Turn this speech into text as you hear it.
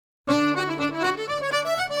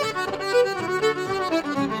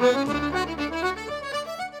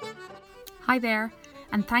Hi there,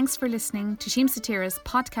 and thanks for listening to Seamus Satira's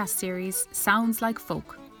podcast series Sounds Like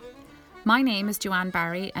Folk. My name is Joanne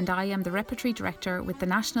Barry and I am the Repertory Director with the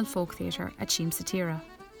National Folk Theatre at Seamus Satira.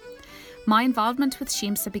 My involvement with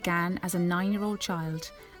Seamsa began as a 9-year-old child,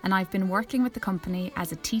 and I've been working with the company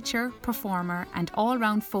as a teacher, performer and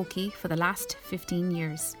all-round folkie for the last 15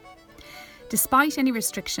 years. Despite any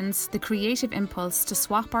restrictions, the creative impulse to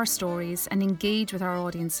swap our stories and engage with our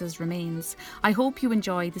audiences remains. I hope you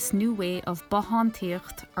enjoy this new way of Bohan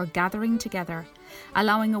Tíocht, or gathering together,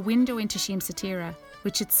 allowing a window into Seamus Satira,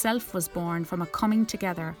 which itself was born from a coming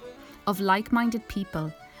together of like-minded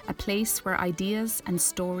people, a place where ideas and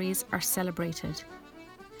stories are celebrated.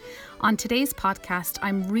 On today's podcast,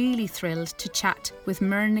 I'm really thrilled to chat with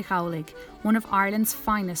Muireann Ní Ghaoilg, one of Ireland's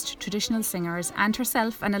finest traditional singers and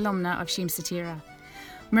herself an alumna of Seamus Satira.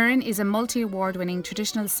 Muireann is a multi-award-winning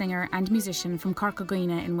traditional singer and musician from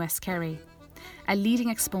Corcaigíne in West Kerry. A leading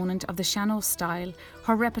exponent of the sean-nós style,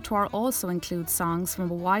 her repertoire also includes songs from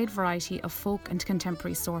a wide variety of folk and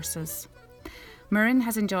contemporary sources. Muireann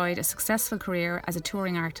has enjoyed a successful career as a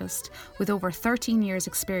touring artist, with over 13 years'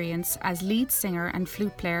 experience as lead singer and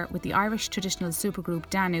flute player with the Irish traditional supergroup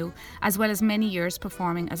Danu, as well as many years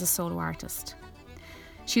performing as a solo artist.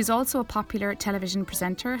 She is also a popular television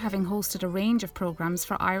presenter, having hosted a range of programmes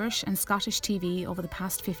for Irish and Scottish TV over the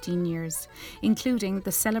past 15 years, including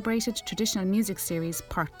the celebrated traditional music series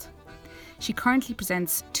Perth. She currently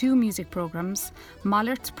presents 2 music programmes,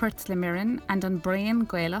 Mallart Perth le Muireann and An Brain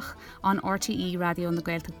Gaelach on RTE Radio na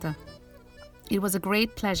Gaeltachta. It was a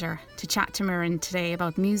great pleasure to chat to Muireann today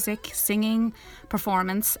about music, singing,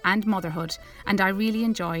 performance and motherhood, and I really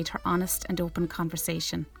enjoyed her honest and open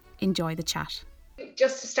conversation. Enjoy the chat.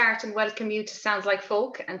 Just to start and welcome you to Sounds Like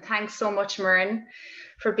Folk, and thanks so much, Muireann,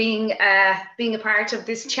 for being a part of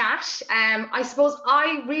this chat. I suppose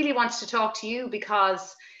I really wanted to talk to you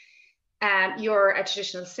because you're a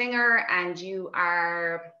traditional singer and you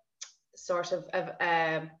are sort of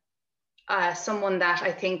someone that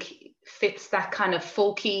I think fits that kind of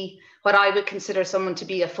folky, what I would consider someone to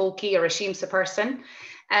be a folky or a Seamsa person.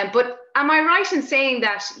 But am I right in saying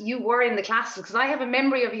that you were in the classes? Because I have a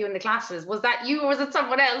memory of you in the classes. Was that you or was it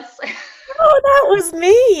someone else? Oh, that was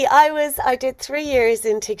me. I did 3 years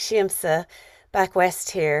in Seamsa back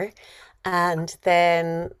west here, and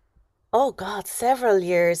then oh God, several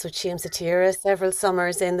years with Seamus Satira, several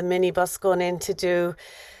summers in the minibus going in to do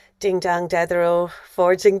Ding Dong Deathero,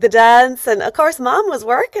 Forging the Dance. And of course, Mom was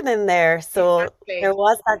working in there. So there Exactly.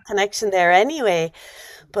 was that connection there anyway.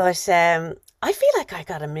 But I feel like I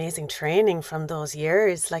got amazing training from those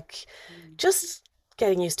years, like just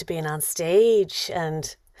getting used to being on stage.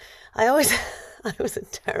 And I always, I was a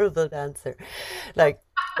terrible dancer, like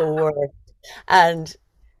the worst. And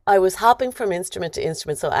I was hopping from instrument to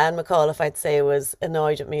instrument. So Anne McAuliffe, I'd say, was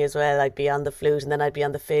annoyed at me as well. I'd be on the flute and then I'd be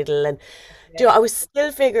on the fiddle. And I was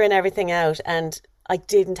still figuring everything out. And I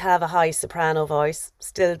didn't have a high soprano voice,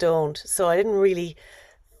 still don't. So I didn't really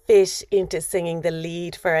fit into singing the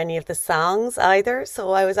lead for any of the songs either. So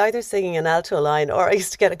I was either singing an alto line or I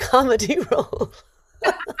used to get a comedy role.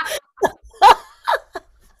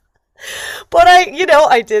 But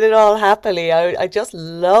I did it all happily. I just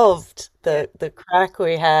loved Yeah. the crack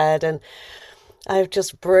we had, and I have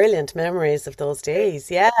just brilliant memories of those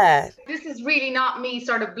days. Yeah. This is really not me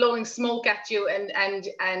sort of blowing smoke at you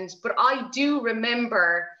and but I do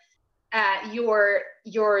remember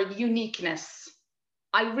your uniqueness.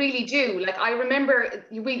 I really do. Like I remember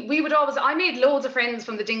we would always, I made loads of friends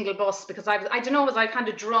from the Dingle bus because I don't know, was I kind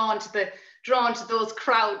of drawn to those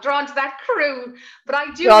crowd, drawn to that crew. But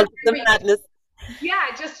I do Gone to the remember, madness.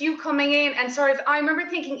 yeah, just you coming in and sort of, I remember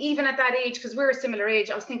thinking even at that age, because we're a similar age,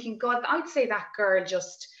 I was thinking, God, I'd say that girl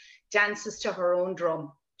just dances to her own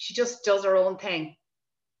drum. She just does her own thing.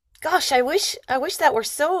 Gosh, I wish that were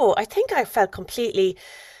so. I think I felt completely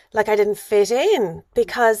like I didn't fit in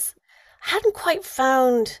because I hadn't quite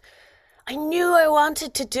found. I knew I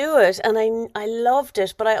wanted to do it and I loved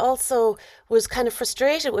it, but I also was kind of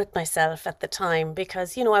frustrated with myself at the time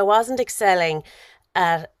because, I wasn't excelling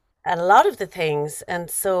at a lot of the things.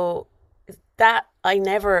 And so that I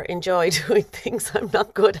never enjoy doing things I'm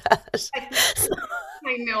not good at. So,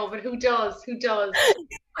 I know, but who does? Who does?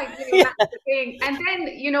 I do, yeah. that's the thing. And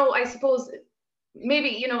then, I suppose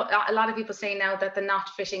maybe, a lot of people say now that the not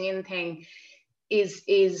fitting in thing is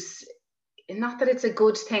not that it's a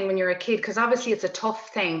good thing when you're a kid, because obviously it's a tough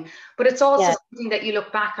thing, but it's also Yeah. something that you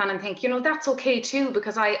look back on and think, that's okay too,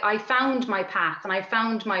 because I found my path and I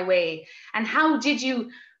found my way. And how did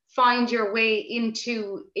you find your way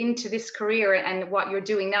into this career and what you're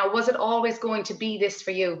doing now? Was it always going to be this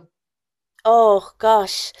for you? Oh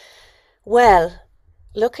gosh. Well,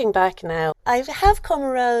 looking back now, I have come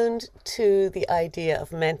around to the idea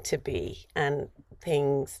of meant to be and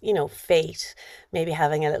things, fate, maybe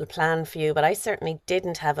having a little plan for you, but I certainly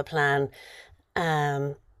didn't have a plan.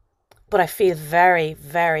 Um, but I feel very,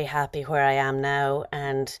 very happy where I am now,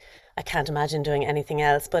 and I can't imagine doing anything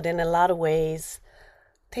else. But in a lot of ways,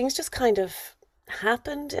 things just kind of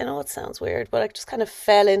happened. It sounds weird, but I just kind of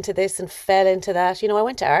fell into this and fell into that. I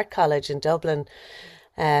went to art college in Dublin,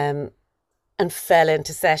 um, and fell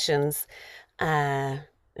into sessions, and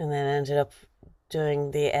then ended up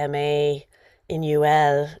doing the MA in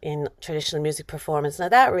UL in traditional music performance. Now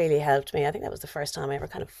that really helped me. I think that was the first time I ever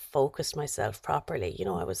kind of focused myself properly.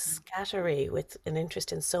 I was scattery with an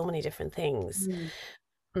interest in so many different things,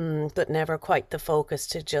 Mm. but never quite the focus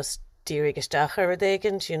to just Dírig Isteach ar a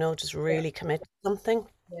Dtéigint, just Yeah, really commit to something.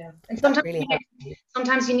 yeah. And That sometimes really helped me.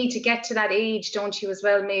 sometimes you need to get to that age, don't you, as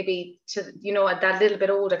well, maybe to, at that little bit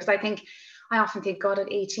older. Because I often think, God,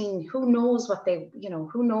 at 18, who knows what they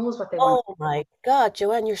want. Oh my God,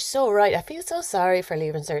 Joanne, you're so right. I feel so sorry for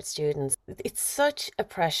Leaving Cert students. It's such a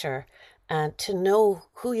pressure, and to know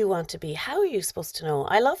who you want to be. How are you supposed to know?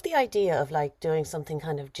 I love the idea of like doing something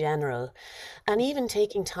kind of general and even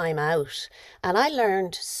taking time out. And I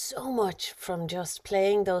learned so much from just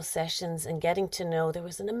playing those sessions and getting to know there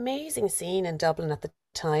was an amazing scene in Dublin at the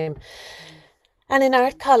time. And in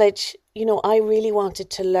art college, I really wanted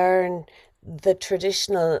to learn the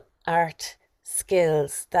traditional art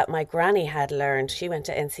skills that my granny had learned. She went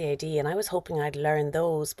to NCAD and I was hoping I'd learn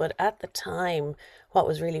those. But at the time, what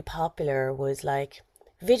was really popular was like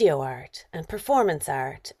video art and performance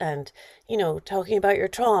art and, talking about your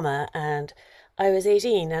trauma. And I was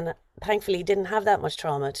 18 and thankfully didn't have that much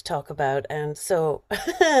trauma to talk about. And so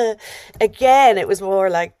again, it was more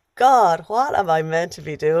like, God, what am I meant to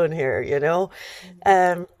be doing here?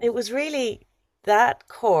 It was really that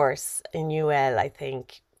course in UL, I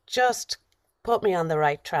think, just put me on the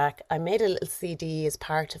right track. I made a little CD as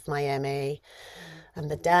part of my MA, and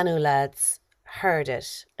the Danu lads heard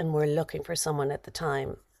it and were looking for someone at the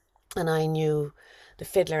time. And I knew the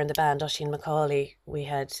fiddler in the band, Oisin Macaulay. We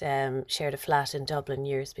had shared a flat in Dublin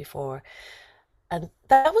years before. And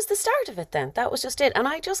that was the start of it then. That was just it. And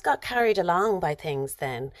I just got carried along by things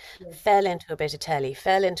then. Yeah. Fell into a bit of telly,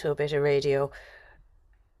 fell into a bit of radio.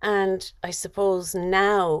 And I suppose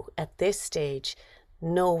now at this stage,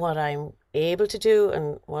 know what I'm able to do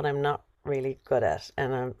and what I'm not really good at.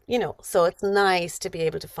 And so it's nice to be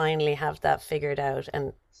able to finally have that figured out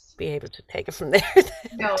and be able to take it from there. It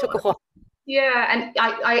No, took a while. yeah, and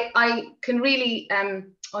I can really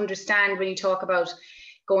understand when you talk about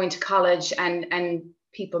going to college and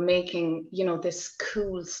people making, this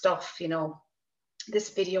cool stuff, this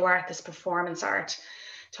video art, this performance art,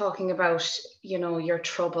 talking about, your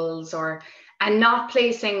troubles and not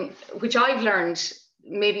placing, which I've learned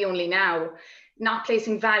maybe only now, not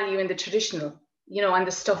placing value in the traditional, and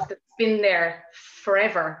the stuff that's been there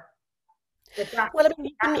forever. Well, I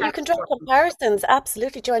mean, you That's can draw important. comparisons,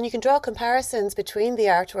 absolutely, Joanne. You can draw comparisons between the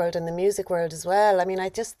art world and the music world as well. I mean, I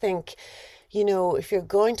just think, if you're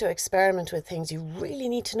going to experiment with things, you really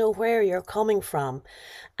need to know where you're coming from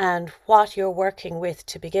and what you're working with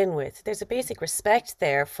to begin with. There's a basic respect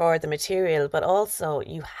there for the material, but also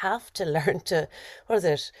you have to learn to, what is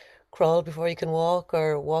it, crawl before you can walk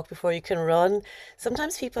or walk before you can run.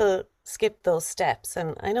 Sometimes people skip those steps,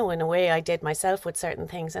 and I know in a way I did myself with certain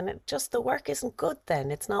things, and the work isn't good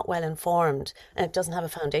then. It's not well informed and it doesn't have a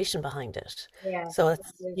foundation behind it. Yes, So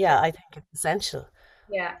absolutely. yeah, I think it's essential.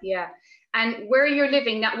 Yeah, yeah. And where you're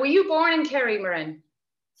living now, were you born in Kerry, Marin?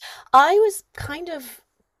 I was kind of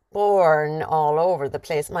born all over the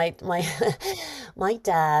place. My my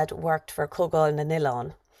dad worked for Cogal na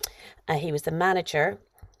Nilán. He was the manager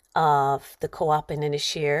of the co-op in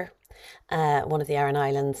Inisheer, one of the Aran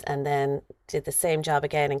Islands, and then did the same job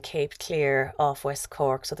again in Cape Clear off West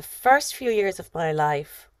Cork. So the first few years of my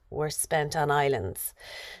life were spent on islands,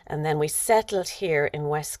 and then we settled here in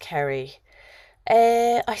West Kerry.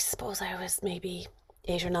 I suppose I was maybe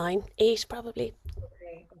 8 or 9, 8 probably.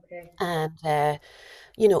 Okay, okay. And,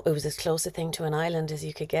 it was as close a thing to an island as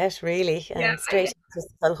you could get, really. Yeah, Straight into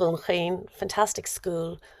Sulhuncheen, fantastic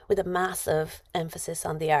school with a massive emphasis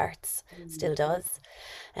on the arts, mm, still does.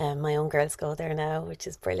 My own girls go there now, which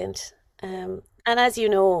is brilliant. And as you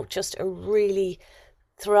know, just a really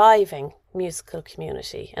thriving musical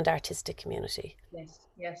community and artistic community. yes,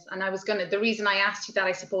 yes. And the reason I asked you that,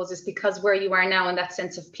 I suppose, is because where you are now in that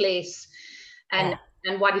sense of place and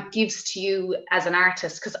Yeah. what it gives to you as an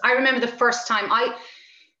artist. Because I remember the first time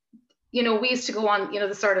we used to go on,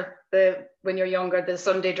 the sort of the when you're younger, the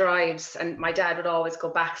Sunday drives, and my dad would always go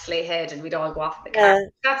back sleigh head, and we'd all go off in the car.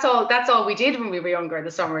 Yeah. That's all we did when we were younger in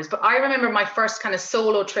the summers. But I remember my first kind of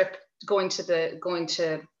solo trip going to the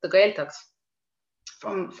Gaeltachts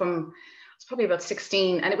from I was probably about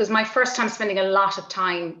 16, and it was my first time spending a lot of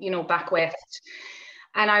time, back west.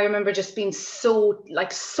 And I remember just being so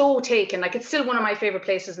taken, like it's still one of my favorite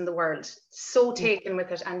places in the world, so taken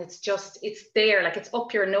with it. And it's there, like it's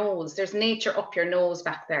up your nose. There's nature up your nose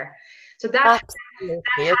back there. So absolutely.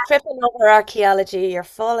 You're tripping over archaeology, you're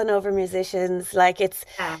falling over musicians, like it's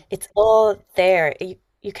all there.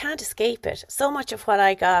 You can't escape it. So much of what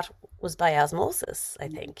I got was by osmosis, I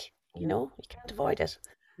think. You can't avoid it.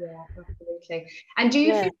 Yeah, absolutely. And do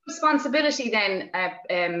you feel responsibility then,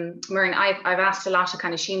 Muireann? I've asked a lot of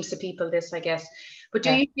kind of Sheemsa people this, I guess, but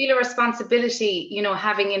do you feel a responsibility,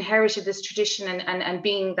 having inherited this tradition and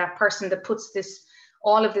being that person that puts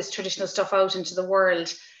all of this traditional stuff out into the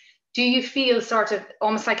world? Do you feel sort of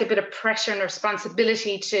almost like a bit of pressure and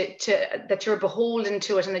responsibility to that you're beholden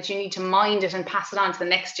to it and that you need to mind it and pass it on to the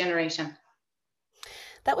next generation?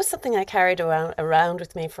 That was something I carried around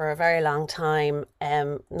with me for a very long time,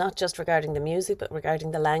 not just regarding the music, but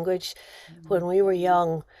regarding the language. When we were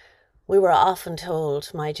young, we were often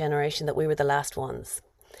told, my generation, that we were the last ones,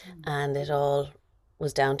 and it all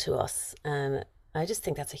was down to us. And I just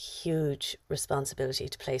think that's a huge responsibility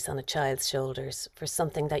to place on a child's shoulders for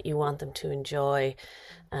something that you want them to enjoy,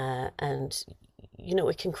 and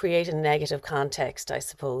it can create a negative context, I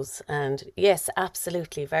suppose. And yes,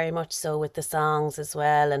 absolutely, very much so with the songs as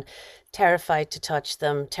well, and terrified to touch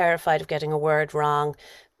them, terrified of getting a word wrong.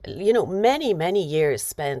 Many, many years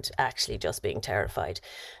spent actually just being terrified.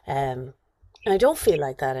 And I don't feel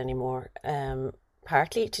like that anymore.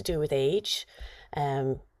 Partly to do with age,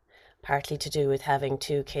 partly to do with having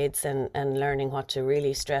 2 kids and learning what to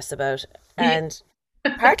really stress about. And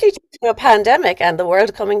partly to a pandemic and the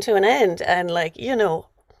world coming to an end, and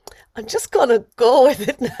I'm just gonna go with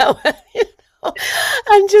it now,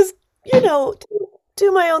 and just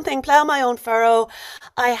do my own thing, plow my own furrow.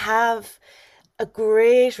 I have a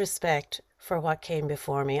great respect for what came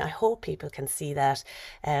before me. I hope people can see that,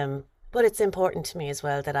 but it's important to me as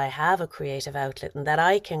well that I have a creative outlet and that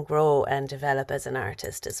I can grow and develop as an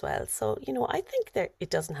artist as well. So I think it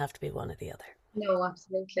doesn't have to be one or the other. No,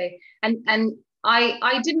 absolutely. And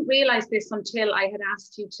I didn't realize this until I had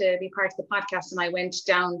asked you to be part of the podcast, and I went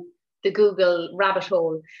down the Google rabbit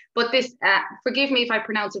hole. But this, forgive me if I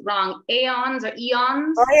pronounce it wrong, Aeons or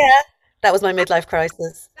Eons? Oh yeah, that was my midlife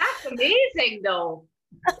crisis. That's amazing, though.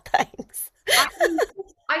 Thanks.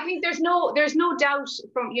 I think there's no doubt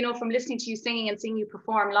from listening to you singing and seeing you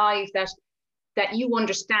perform live that you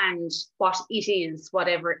understand what it is,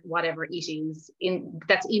 whatever it is,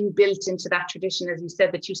 that's inbuilt into that tradition, as you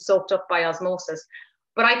said, that you soaked up by osmosis.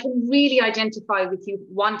 But I can really identify with you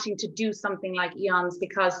wanting to do something like Eons,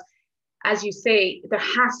 because, as you say, there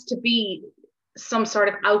has to be some sort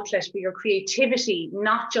of outlet for your creativity,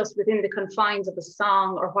 not just within the confines of a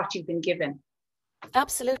song or what you've been given.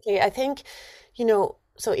 Absolutely. I think,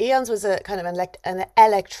 so Eons was a kind of an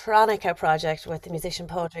electronica project with the musician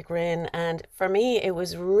Padraig Rinn, and for me it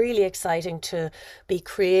was really exciting to be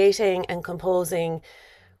creating and composing,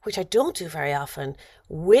 which I don't do very often,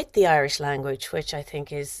 with the Irish language, which I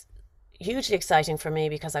think is hugely exciting for me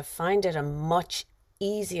because I find it a much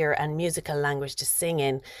easier and musical language to sing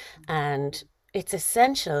in, and it's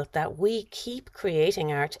essential that we keep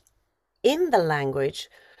creating art in the language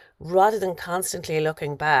rather than constantly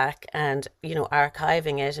looking back and,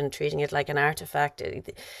 archiving it and treating it like an artifact.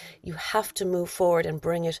 You have to move forward and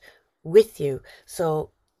bring it with you.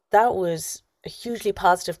 So that was a hugely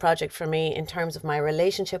positive project for me in terms of my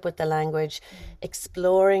relationship with the language,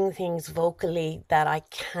 exploring things vocally that I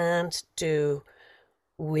can't do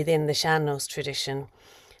within the sean-nós tradition.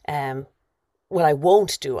 What I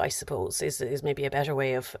won't do, I suppose, is maybe a better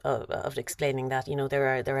way of explaining that.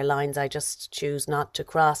 There are lines I just choose not to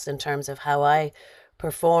cross in terms of how I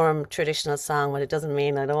perform traditional song, but it doesn't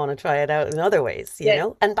mean I don't want to try it out in other ways, you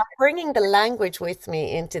know? And by bringing the language with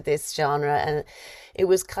me into this genre, and it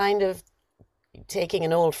was kind of taking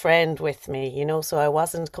an old friend with me, so I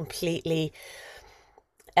wasn't completely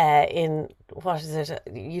I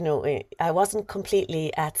wasn't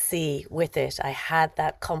completely at sea with it. I had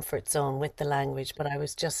that comfort zone with the language, but I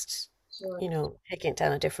was just, taking it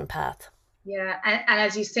down a different path. Yeah, and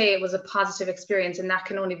as you say, it was a positive experience, and that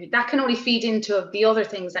can only feed into the other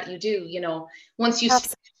things that you do. Once you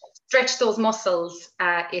stretch those muscles,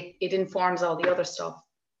 it informs all the other stuff.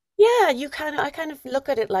 Yeah, I kind of look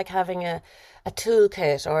at it like having a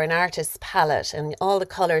toolkit or an artist's palette, and all the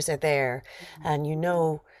colors are there, and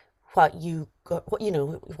what you're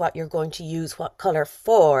going to use what color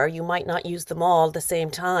for. You might not use them all at the same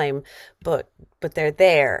time, but they're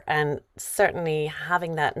there. And certainly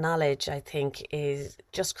having that knowledge, I think, is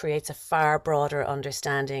just creates a far broader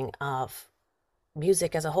understanding of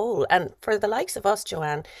music as a whole. And for the likes of us,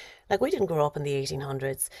 Joanne, like we didn't grow up in the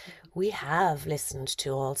 1800s. We have listened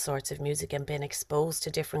to all sorts of music and been exposed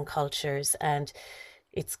to different cultures. And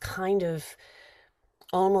it's kind of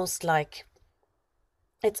almost like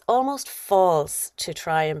it's almost false to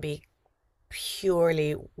try and be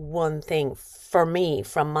purely one thing. For me,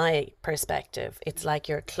 from my perspective, it's like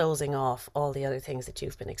you're closing off all the other things that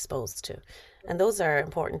you've been exposed to. And those are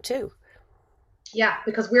important too. Yeah,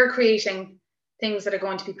 because we're creating things that are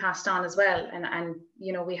going to be passed on as well. And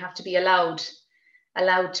you know, we have to be allowed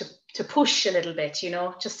to push a little bit, you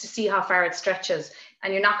know, just to see how far it stretches.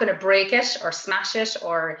 And you're not going to break it or smash it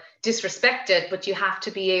or disrespect it, but you have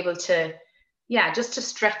to be able to, yeah, just to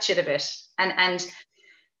stretch it a bit. And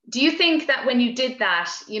do you think that when you did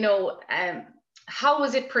that, you know, how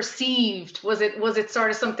was it perceived? Was it sort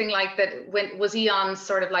of something like that? When was Eon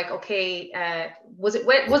sort of like, okay, was it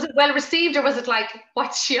well received, or was it like,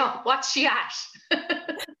 what's she at?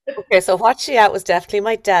 Okay, so what she at was definitely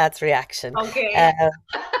my dad's reaction. Okay. Uh,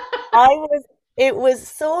 I was, it was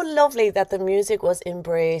so lovely that the music was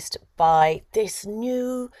embraced by this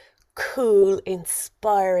new, cool,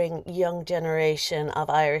 inspiring young generation of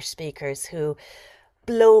Irish speakers who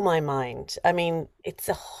blow my mind. I mean, it's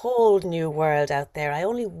a whole new world out there. I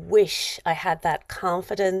only wish I had that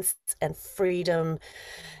confidence and freedom.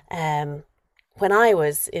 Um, when I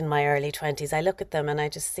was in my early 20s, I look at them and I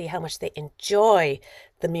just see how much they enjoy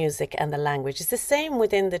the music and the language. It's the same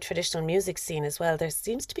within the traditional music scene as well. There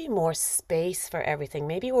seems to be more space for everything.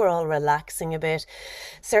 Maybe we're all relaxing a bit.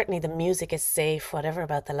 Certainly the music is safe, whatever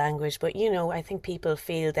about the language. But, you know, I think people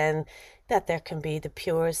feel then that there can be the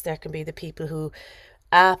purists, there can be the people who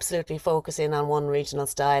absolutely focus in on one regional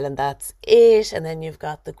style and that's it. And then you've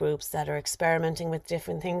got the groups that are experimenting with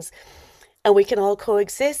different things and we can all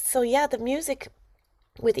coexist. So yeah, the music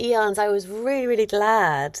with Eons, I was really, really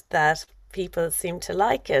glad that people seem to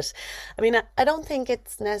like it. I mean, I don't think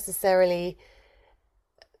it's necessarily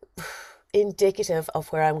indicative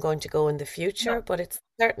of where I'm going to go in the No. future, but it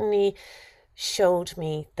certainly showed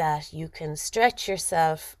me that you can stretch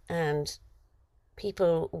yourself and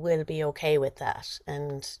people will be okay with that,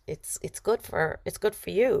 and it's good for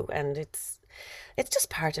you, and it's just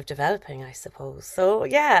part of developing, I suppose. So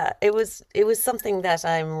yeah, it was something that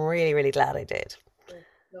I'm really, really glad I did.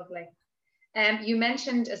 Lovely. You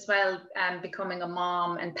mentioned as well, becoming a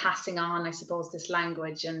mom and passing on, I suppose, this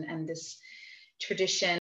language and this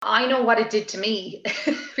tradition. I know what it did to me,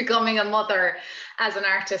 becoming a mother as an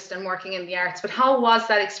artist and working in the arts, but how was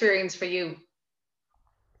that experience for you?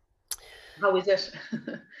 How is it?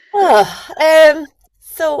 Oh,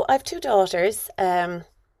 so I've two daughters. I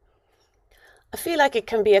feel like it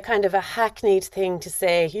can be a kind of a hackneyed thing to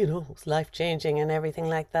say, it's life changing and everything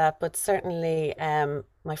like that. But certainly,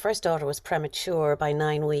 my first daughter was premature by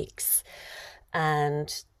 9 weeks.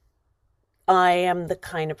 And I am the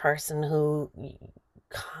kind of person who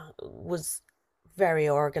was very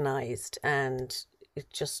organized, and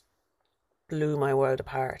it just blew my world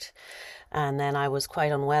apart. And then I was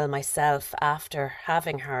quite unwell myself after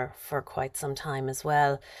having her for quite some time as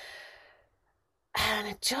well. And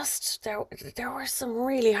it just there were some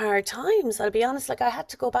really hard times. I'll be honest, like I had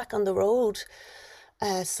to go back on the road.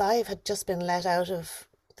 Sive had just been let out of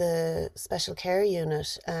the special care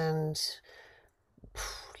unit, and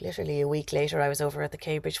literally a week later, I was over at the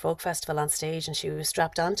Cambridge Folk Festival on stage, and she was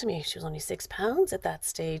strapped onto me. She was only 6 pounds at that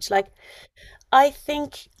stage. Like, I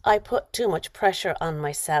think I put too much pressure on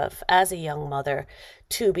myself as a young mother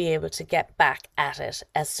to be able to get back at it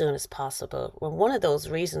as soon as possible. Well, one of those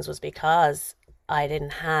reasons was because I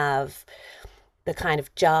didn't have the kind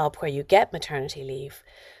of job where you get maternity leave.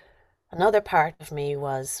 Another part of me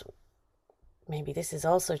was, maybe this is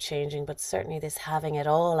also changing, but certainly this having it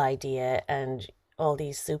all idea and all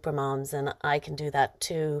these super moms, and I can do that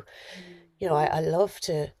too. I love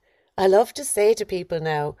to say to people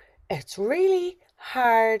now, it's really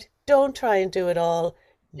hard. Don't try and do it all.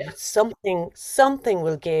 Yeah. Something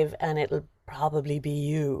will give, and it'll probably be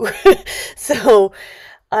you. So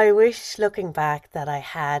I wish, looking back, that I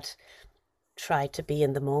had tried to be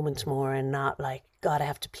in the moment more and not like, God, I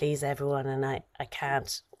have to please everyone and I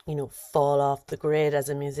can't, fall off the grid as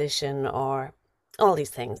a musician or all these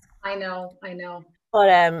things. I know, I know.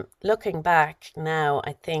 But looking back now,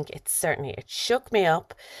 I think it shook me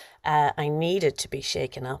up. I needed to be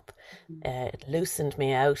shaken up. It loosened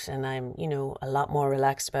me out, and I'm, a lot more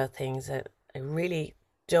relaxed about things. I really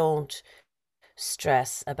don't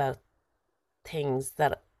stress about things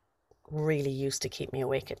that really used to keep me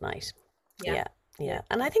awake at night. Yeah. Yeah.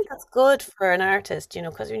 And I think that's good for an artist,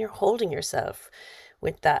 because when you're holding yourself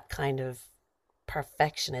with that kind of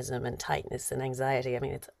perfectionism and tightness and anxiety, I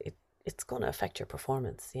mean, it's going to affect your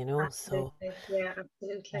performance, so Absolutely. Yeah,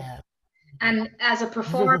 absolutely. yeah. And as a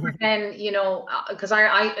performer, then, because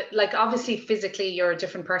I like, obviously physically you're a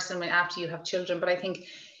different person after you have children, but I think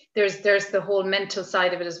there's the whole mental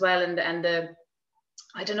side of it as well, and the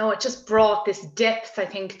I don't know, it just brought this depth, I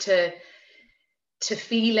think, to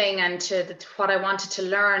feeling and to what I wanted to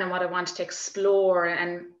learn and what I wanted to explore,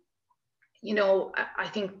 and I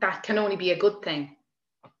think that can only be a good thing.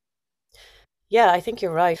 Yeah, I think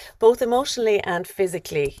you're right. Both emotionally and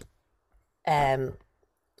physically,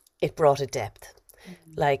 it brought a depth.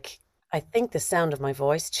 Like, I think the sound of my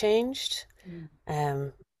voice changed.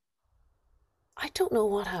 I don't know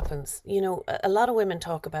what happens. A lot of women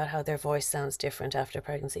talk about how their voice sounds different after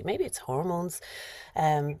pregnancy. Maybe it's hormones.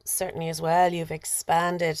 Certainly as well, you've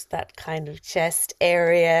expanded that kind of chest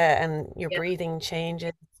area and your breathing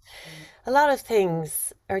changes. A lot of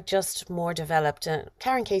things are just more developed. And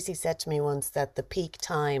Karen Casey said to me once that the peak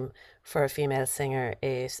time for a female singer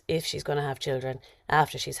is if she's going to have children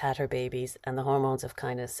after she's had her babies and the hormones have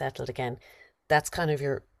kind of settled again. That's kind of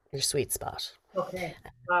your sweet spot. Okay.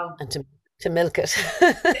 Wow. And to milk it.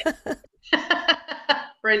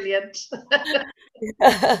 Brilliant.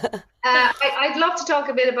 I'd love to talk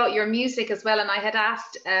a bit about your music as well. And I had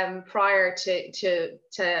asked prior to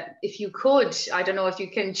if you could, I don't know if you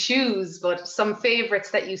can choose, but some favorites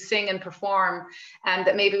that you sing and perform and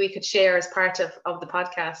that maybe we could share as part of the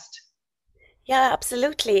podcast. Yeah,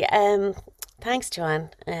 absolutely. Thanks,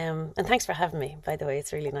 Joanne. And thanks for having me, by the way.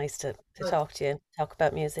 It's really nice to talk to you and talk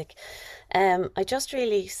about music. I just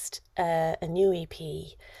released a new EP,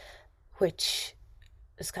 which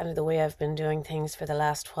is kind of the way I've been doing things for the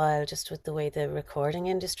last while, just with the way the recording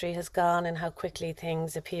industry has gone and how quickly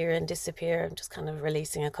things appear and disappear. I'm just kind of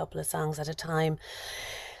releasing a couple of songs at a time.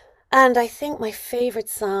 And I think my favorite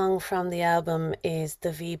song from the album is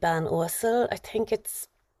the V Ban Uasal. I think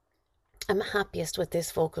I'm happiest with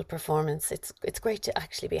this vocal performance. It's great to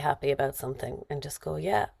actually be happy about something and just go,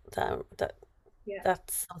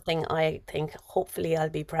 that's something I think hopefully I'll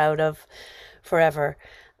be proud of forever.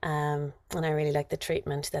 And I really like the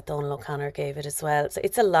treatment that Donal O'Connor gave it as well. So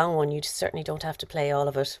it's a long one. You certainly don't have to play all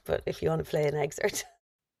of it, but if you want to play an excerpt.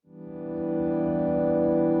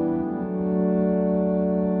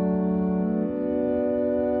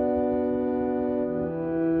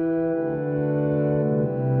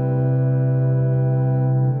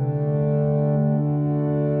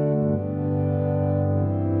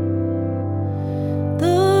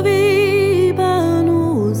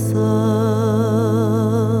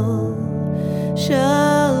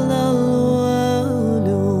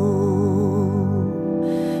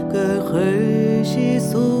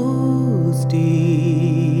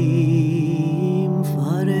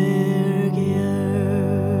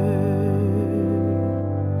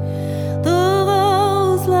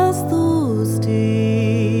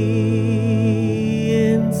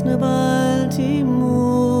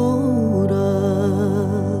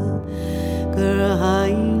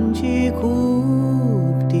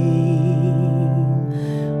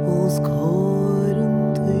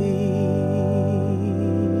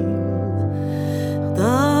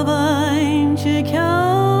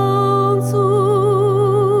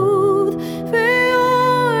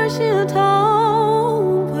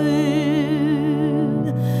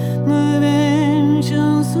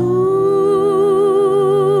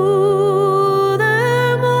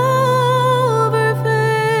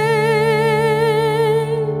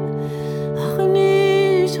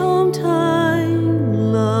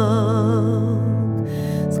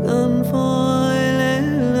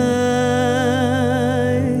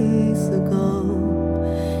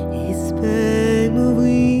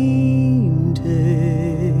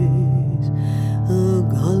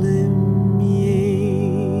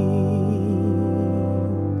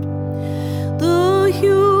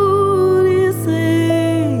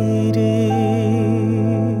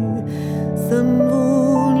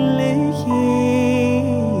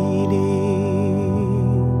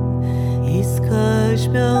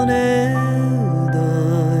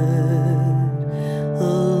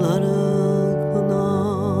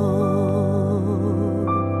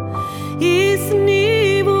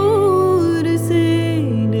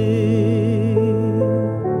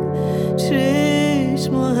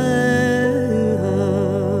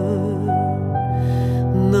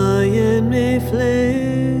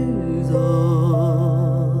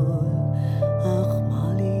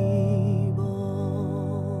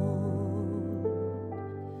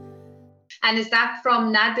 And is that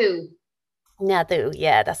from Nadu? Nadu,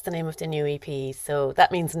 yeah, that's the name of the new EP. So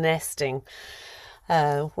that means nesting,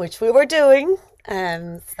 which we were doing.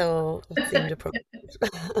 So it seemed appropriate.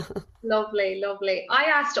 Lovely, lovely. I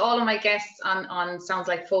asked all of my guests on Sounds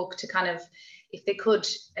Like Folk to kind of, if they could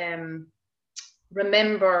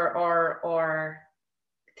remember or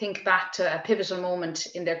think back to a pivotal moment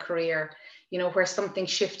in their career, you know, where something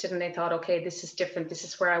shifted and they thought, okay, this is different, this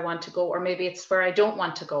is where I want to go, or maybe it's where I don't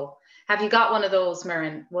want to go. Have you got one of those,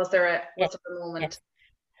 Mirren? Was there Yeah, a yeah. moment?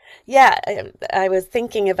 Yeah, I was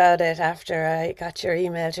thinking about it after I got your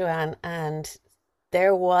email, Joanne, and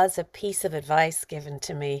there was a piece of advice given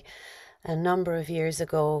to me a number of years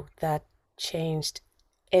ago that changed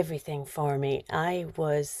everything for me. I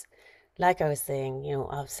was, like I was saying,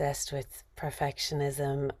 obsessed with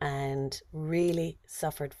perfectionism and really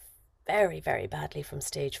suffered very, very badly from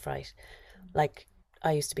stage fright. Like,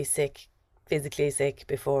 I used to be sick, physically sick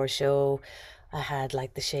before a show. I had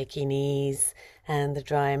like the shaky knees and the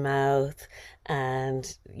dry mouth,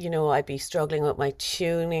 and I'd be struggling with my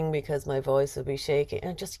tuning because my voice would be shaky,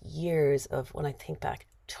 and just years of, when I think back,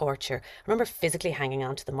 torture. I remember physically hanging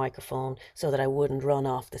onto the microphone so that I wouldn't run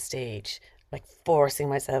off the stage, like forcing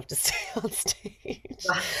myself to stay on stage.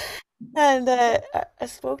 Wow. And I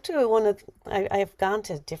spoke to I've gone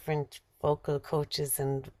to different vocal coaches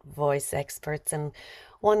and voice experts, and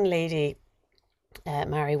one lady,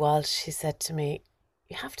 Mary Walsh, she said to me,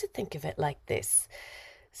 you have to think of it like this.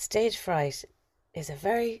 Stage fright is a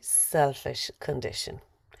very selfish condition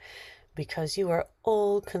because you are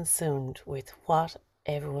all consumed with what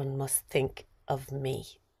everyone must think of me.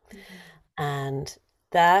 And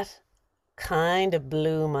that kind of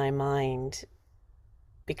blew my mind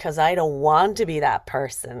because I don't want to be that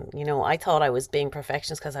person. I thought I was being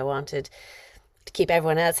perfectionist because I wanted to keep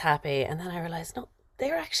everyone else happy. And then I realized, no,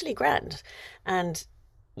 they're actually grand. And,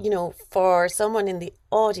 for someone in the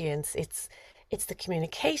audience, it's the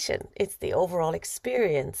communication, it's the overall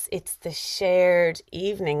experience, it's the shared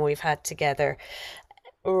evening we've had together,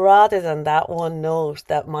 rather than that one note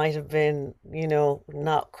that might have been,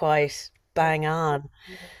 not quite bang on.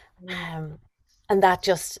 Um, and that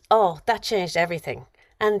just, that changed everything.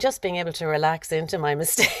 And just being able to relax into my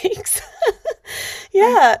mistakes.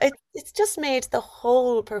 Yeah, it's just made the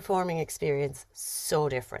whole performing experience so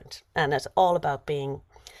different. And it's all about being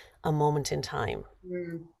a moment in time.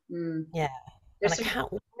 Mm, mm. Yeah. And There's I some,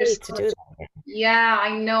 can't there's wait to so do much, that again. yeah,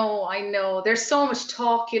 I know. There's so much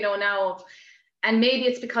talk, now of, and maybe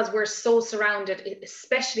it's because we're so surrounded,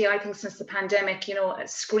 especially I think since the pandemic,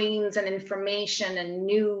 screens and information and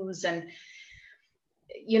news, and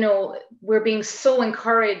we're being so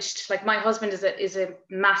encouraged. Like my husband is a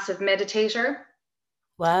massive meditator,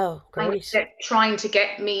 Wow, great. trying to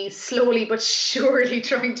get me slowly but surely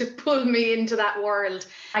trying to pull me into that world.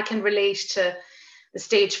 I can relate to the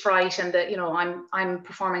stage fright and I'm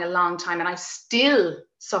performing a long time and I still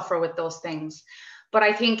suffer with those things. But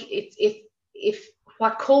I think if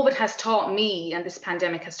what COVID has taught me and this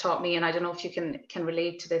pandemic has taught me, and I don't know if you can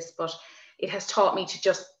relate to this, but it has taught me to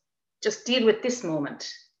just deal with this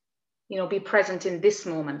moment, be present in this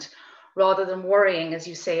moment rather than worrying, as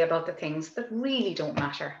you say, about the things that really don't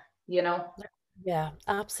matter. Yeah,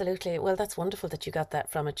 absolutely. Well, that's wonderful that you got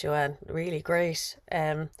that from it, Joanne. Really great.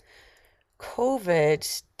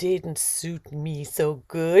 COVID didn't suit me so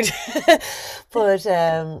good, but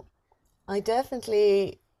I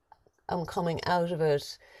definitely am coming out of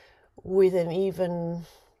it with an even,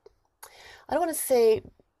 I don't want to say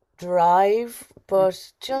drive,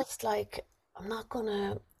 but just like I'm not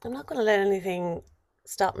gonna let anything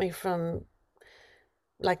stop me from,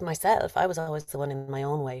 like, myself. I was always the one in my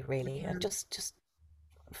own way, really, and just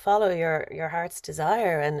follow your heart's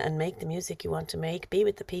desire and make the music you want to make, be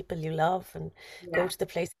with the people you love, and go Yeah. to the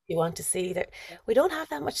places you want to see. That we don't have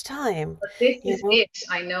that much time, But this you is know. it.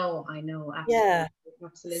 I know, Yeah.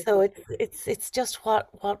 absolutely, So absolutely. it's just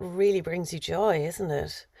what really brings you joy, isn't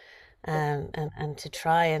it? And to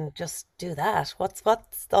try and just do that. What's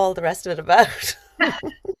all the rest of it about?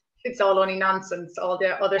 It's all only nonsense. All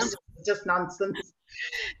the other stuff is just nonsense.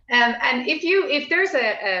 And if there's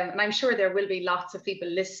and I'm sure there will be lots of people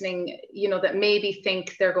listening, that maybe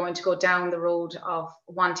think they're going to go down the road of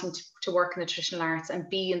wanting to work in the traditional arts and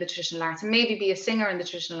be in the traditional arts and maybe be a singer in the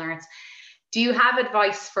traditional arts. Do you have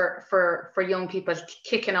advice for young people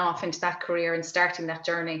kicking off into that career and starting that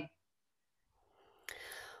journey?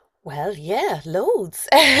 Well, yeah, loads.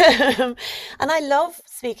 And I love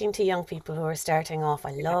speaking to young people who are starting off.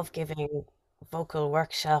 I love giving vocal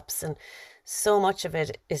workshops, and so much of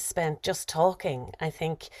it is spent just talking. I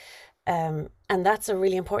think And that's a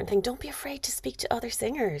really important thing. Don't be afraid to speak to other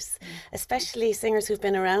singers, especially singers who've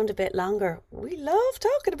been around a bit longer. We love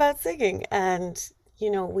talking about singing, and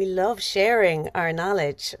we love sharing our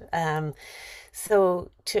knowledge.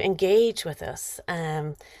 So to engage with us,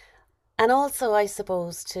 and also, I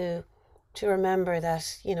suppose, to remember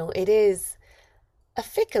that it is a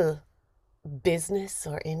fickle business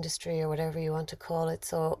or industry or whatever you want to call it.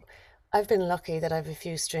 So I've been lucky that I've a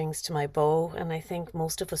few strings to my bow, and I think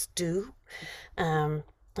most of us do, and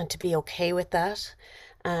to be okay with that,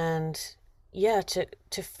 and yeah,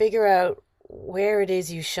 to figure out where it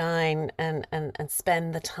is you shine, and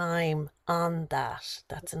spend the time on that.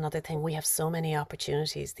 That's another thing. We have so many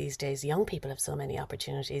opportunities these days. Young people have so many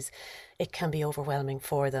opportunities. It can be overwhelming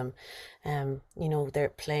for them. They're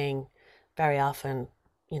playing very often,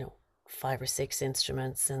 5 or 6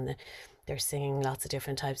 instruments, and they're singing lots of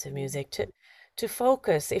different types of music. To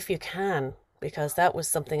focus if you can, because that was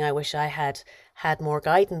something I wish I had more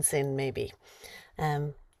guidance in, maybe.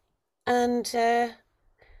 Um, and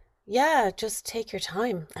yeah, just take your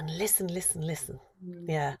time and listen, listen, listen.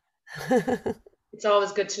 Yeah. It's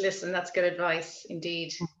always good to listen. That's good advice,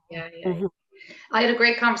 indeed. Yeah. Mhm. I had a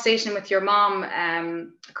great conversation with your mom,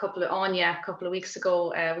 Anya, a couple of weeks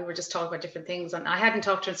ago. We were just talking about different things, and I hadn't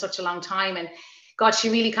talked to her in such a long time. And God, she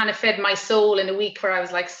really kind of fed my soul in a week where I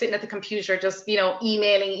was like sitting at the computer, just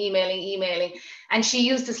emailing. And she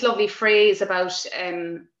used this lovely phrase about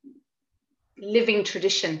living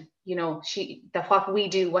tradition. That what we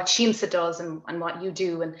do, what Shimsa does, and what you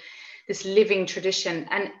do, and this living tradition.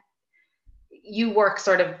 And you work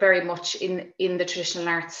sort of very much in the traditional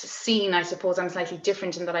arts scene. I suppose I'm slightly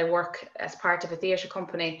different in that I work as part of a theatre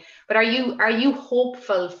company. But are you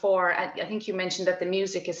hopeful for? I think you mentioned that the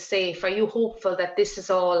music is safe. Are you hopeful that this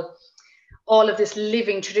is all of this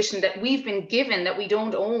living tradition that we've been given, that we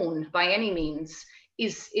don't own by any means,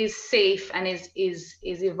 is safe and is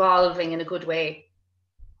evolving in a good way?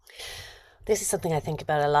 This is something I think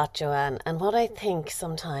about a lot, Joanne. And what I think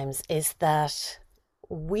sometimes is that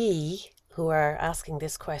we who are asking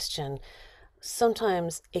this question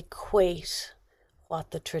sometimes equate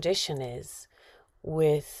what the tradition is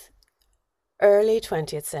with early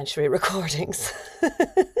 20th century recordings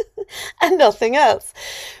and nothing else.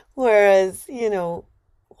 Whereas,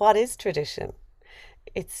 what is tradition?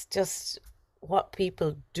 It's just what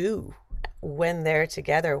people do when they're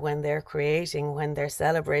together, when they're creating, when they're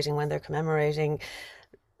celebrating, when they're commemorating,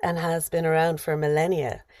 and has been around for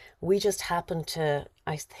millennia. We just happen to,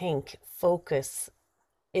 I think, focus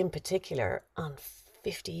in particular on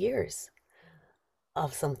 50 years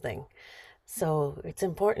of something. So it's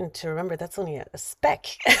important to remember that's only a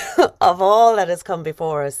speck of all that has come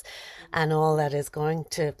before us and all that is going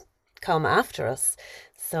to come after us.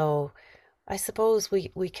 So I suppose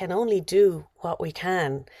we can only do what we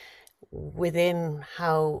can within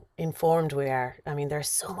how informed we are. I mean, there's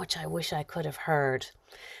so much I wish I could have heard.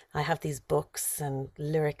 I have these books and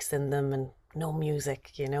lyrics in them and no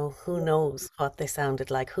music, who knows what they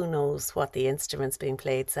sounded like, who knows what the instruments being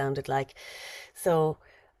played sounded like. So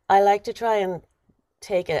I like to try and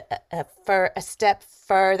take a step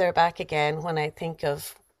further back again when I think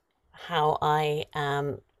of how I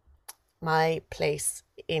my place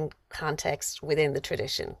in context within the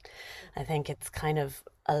tradition. I think it's kind of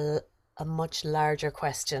a much larger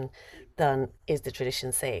question than is the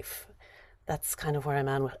tradition safe? That's kind of where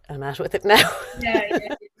I'm at with it now. Yeah.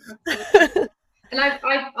 And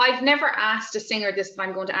I've never asked a singer this, but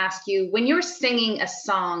I'm going to ask you, when you're singing a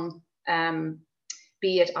song,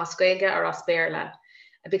 be it Oscuega or Osberla,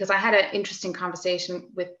 because I had an interesting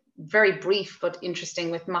conversation very brief but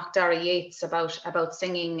interesting, with Macdara Yates about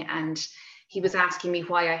singing, and he was asking me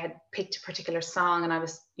why I had picked a particular song, and I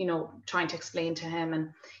was, trying to explain to him,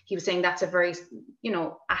 and he was saying that's a very,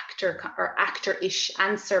 actor-ish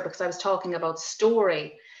answer, because I was talking about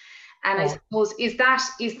story. And I suppose is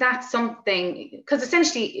that something, because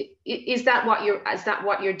essentially is that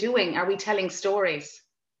what you're doing? Are we telling stories?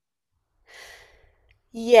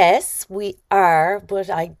 Yes, we are, but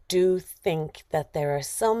I do think that there are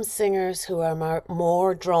some singers who are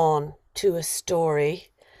more drawn to a story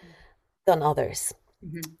than others.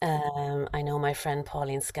 I know my friend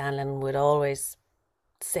Pauline Scanlon would always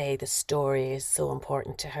say the story is so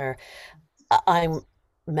important to her. I'm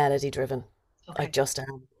melody driven. Okay. I just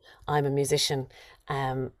am. I'm a musician,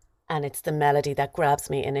 and it's the melody that grabs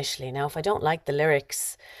me initially. Now, if I don't like the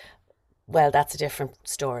lyrics, well, that's a different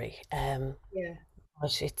story. Yeah.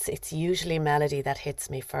 But it's usually melody that hits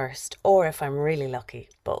me first, or if I'm really lucky,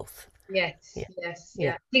 both. Yes. Yeah. Yes. Yeah.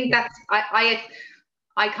 Yeah. I think that's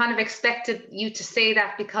I kind of expected you to say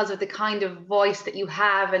that because of the kind of voice that you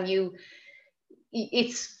have, and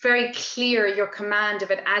it's very clear your command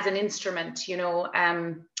of it as an instrument.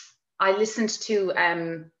 I listened to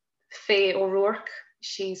Faye O'Rourke.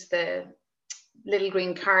 She's the Little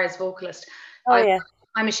Green Cars vocalist. Oh, yeah.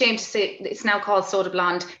 I'm ashamed to say it's now called Soda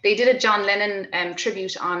Blonde. They did a John Lennon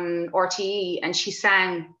tribute on RTE, and she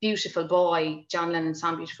sang Beautiful Boy. John Lennon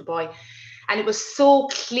sang Beautiful Boy. And it was so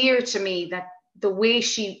clear to me that the way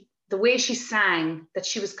she sang, that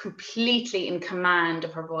she was completely in command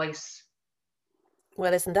of her voice.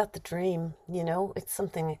 Well, isn't that the dream? It's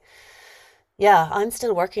something. Yeah, I'm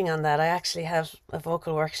still working on that. I actually have a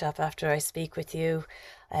vocal workshop after I speak with you.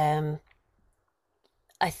 I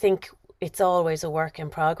think it's always a work in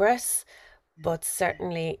progress, but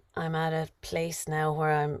certainly I'm at a place now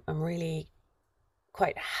where I'm really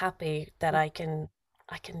quite happy that I can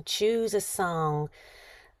choose a song,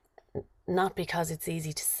 not because it's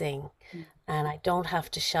easy to sing, and I don't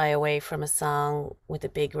have to shy away from a song with a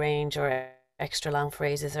big range or extra long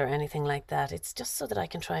phrases or anything like that. It's just so that I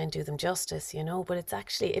can try and do them justice, but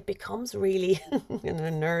it becomes really, in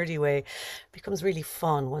a nerdy way, it becomes really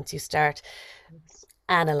fun once you start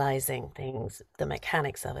analyzing things, the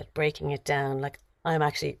mechanics of it, breaking it down. Like, I'm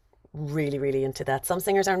actually really, really into that. Some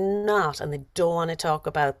singers are not, and they don't want to talk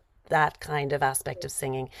about that kind of aspect of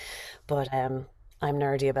singing, but I'm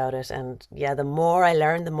nerdy about it. And yeah, the more I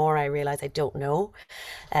learn, the more I realize I don't know.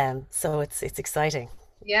 So it's exciting.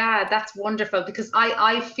 Yeah, that's wonderful, because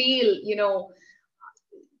I feel,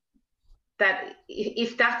 that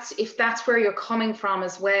if that's where you're coming from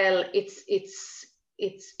as well, it's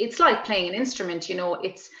like playing an instrument.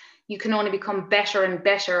 You can only become better and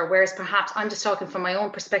better, whereas perhaps, I'm just talking from my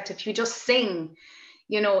own perspective, if you just sing,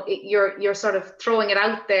 you're sort of throwing it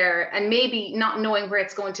out there and maybe not knowing where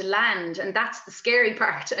it's going to land, and that's the scary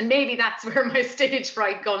part. And maybe that's where my stage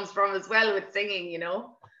fright comes from as well with singing.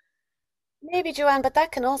 Maybe, Joanne, but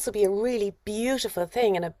that can also be a really beautiful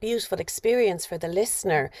thing and a beautiful experience for the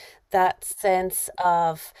listener. That sense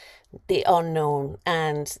of the unknown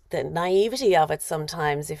and the naivety of it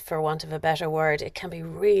sometimes, if for want of a better word, it can be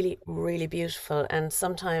really, really beautiful, and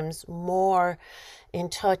sometimes more in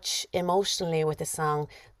touch emotionally with a song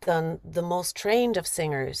than the most trained of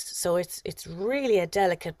singers. So it's really a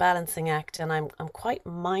delicate balancing act, and I'm quite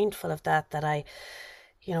mindful of that I'm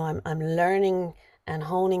learning and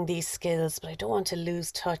honing these skills, but I don't want to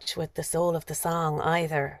lose touch with the soul of the song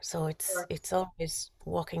either. So it's always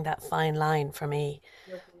walking that fine line for me.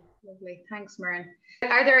 Lovely. Thanks, Muireann.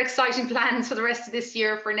 Are there exciting plans for the rest of this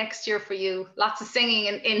year, for next year for you? Lots of singing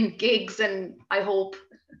in gigs, and I hope.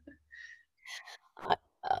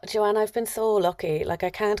 Joanne, I've been so lucky. Like,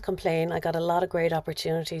 I can't complain. I got a lot of great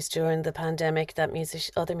opportunities during the pandemic that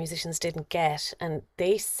other musicians didn't get, and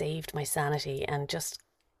they saved my sanity and just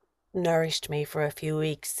nourished me for a few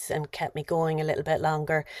weeks and kept me going a little bit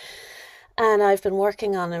longer. And I've been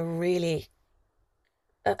working on a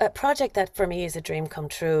project that for me is a dream come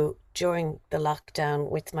true during the lockdown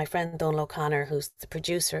with my friend Donal O'Connor, who's the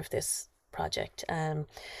producer of this project.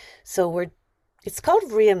 So it's called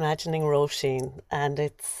Reimagining Roisin, and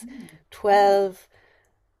it's 12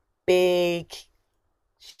 big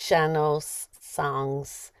sean-nós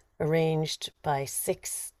songs arranged by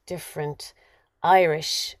 6 different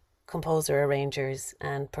Irish composer arrangers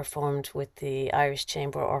and performed with the Irish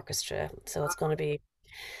Chamber Orchestra. So it's going to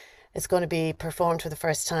be performed for the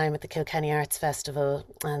first time at the Kilkenny Arts Festival,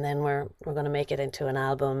 and then we're going to make it into an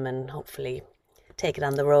album and hopefully take it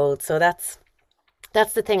on the road. So that's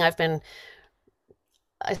the thing I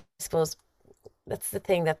suppose that's the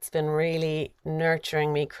thing that's been really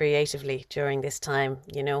nurturing me creatively during this time,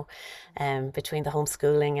 between the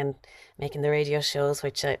homeschooling and making the radio shows,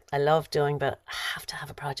 which I love doing, but I have to have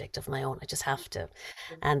a project of my own. I just have to.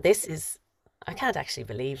 And I can't actually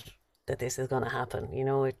believe that this is going to happen.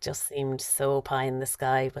 It just seemed so pie in the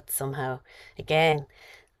sky, but somehow, again,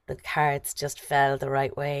 the cards just fell the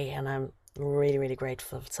right way, and I'm really, really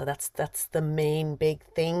grateful. So that's the main big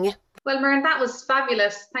thing. Well, Muireann, that was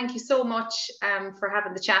fabulous. Thank you so much for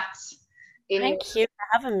having the chats. Thank you for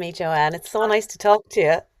having me, Joanne. It's so nice to talk to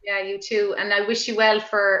you. Yeah, you too. And I wish you well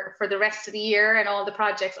for the rest of the year and all the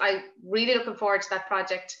projects. I'm really looking forward to that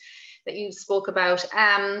project that you spoke about.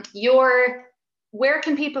 Where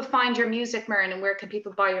can people find your music, Muireann, and where can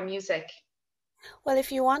people buy your music? Well,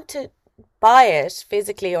 if you want to buy it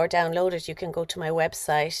physically or download it, you can go to my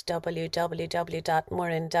website,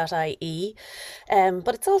 www.muireann.ie.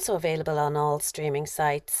 But it's also available on all streaming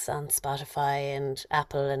sites, on Spotify and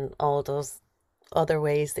Apple and all those other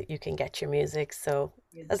ways that you can get your music. So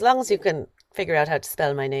as long as you can figure out how to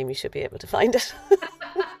spell my name, you should be able to find it.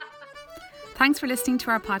 Thanks for listening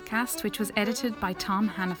to our podcast, which was edited by Tom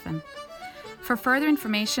Hannafin. For further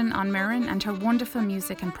information on Muireann and her wonderful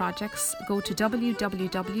music and projects, go to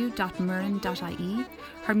www.muireann.ie.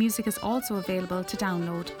 Her music is also available to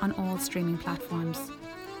download on all streaming platforms.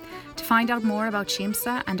 To find out more about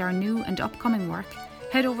Seamsa and our new and upcoming work,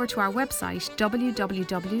 head over to our website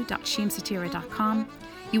www.seamsatira.com.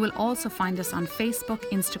 You will also find us on Facebook,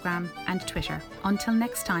 Instagram and Twitter. Until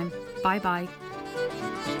next time, bye bye.